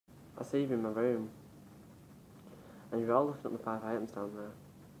I see you in my room, and you're all looking at the 5 items down there.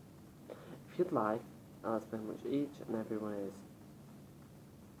 If you'd like, I'll explain which each and every one is.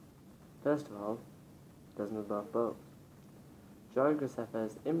 First of all, there's my both books. Joy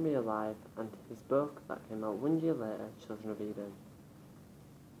Graceffa's In Real Life and his book that came out 1 year later, Children of Eden.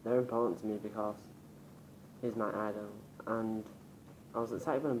 They're important to me because he's my idol, and I was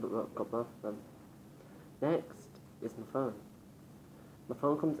excited when I got both of them. Next is my phone. My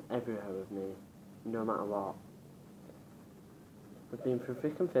phone comes everywhere with me, no matter what. I've been through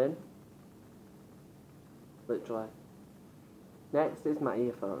thick and thin, literally. Next is my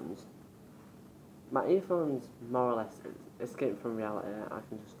earphones. My earphones more or less escape from reality. I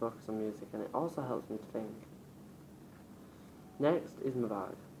can just focus on music, and it also helps me to think. Next is my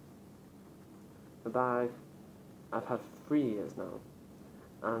bag. My bag I've had for 3 years now,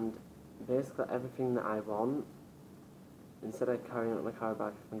 and basically everything that I want, instead of carrying it in my carry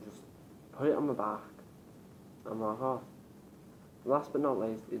bag, I can just put it on my back and walk off. Last but not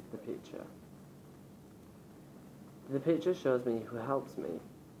least is the picture. The picture shows me who helps me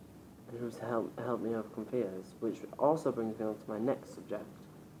and who's helped me overcome fears, which also brings me on to my next subject.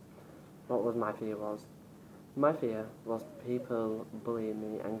 What was my fear was? My fear was people bullying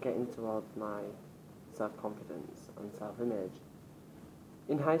me and getting towards my self-confidence and self-image.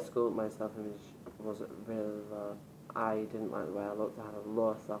 In high school, my self-image was really low. I didn't like the way I looked. I had a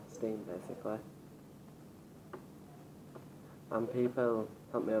low self-esteem, basically. And people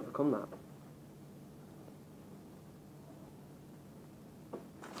helped me overcome that.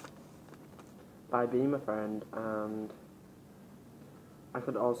 By being my friend, and I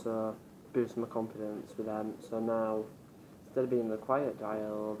could also boost my confidence with them. So now, instead of being the quiet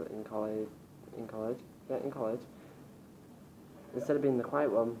child in college, instead of being the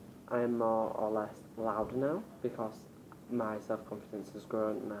quiet one, I am more or less louder now because my self-confidence has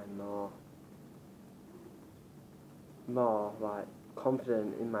grown and I'm more like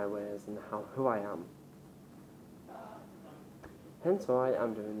confident in my ways and who I am. Hence why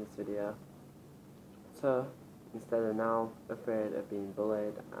I'm doing this video. So, instead of now afraid of being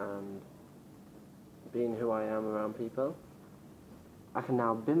bullied and being who I am around people, I can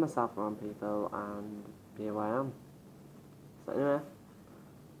now be myself around people and be who I am. So anyway,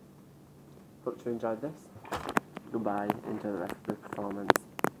 hope you enjoyed this. Goodbye, enjoy the rest of the performance.